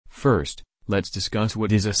First, let's discuss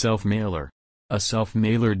what is a self-mailer. A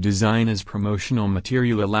self-mailer design is promotional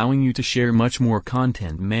material allowing you to share much more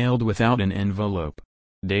content mailed without an envelope.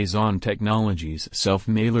 Dazon Technologies'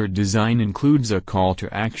 self-mailer design includes a call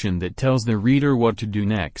to action that tells the reader what to do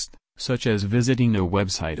next, such as visiting a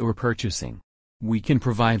website or purchasing. We can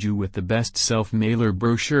provide you with the best self-mailer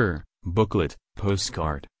brochure, booklet,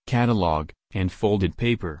 postcard, catalog, and folded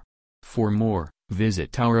paper. For more,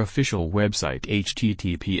 visit our official website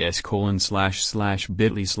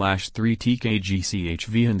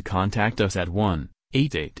https://bit.ly/3tkgchv and contact us at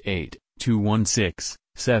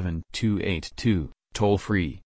 1-888-216-7282, toll free.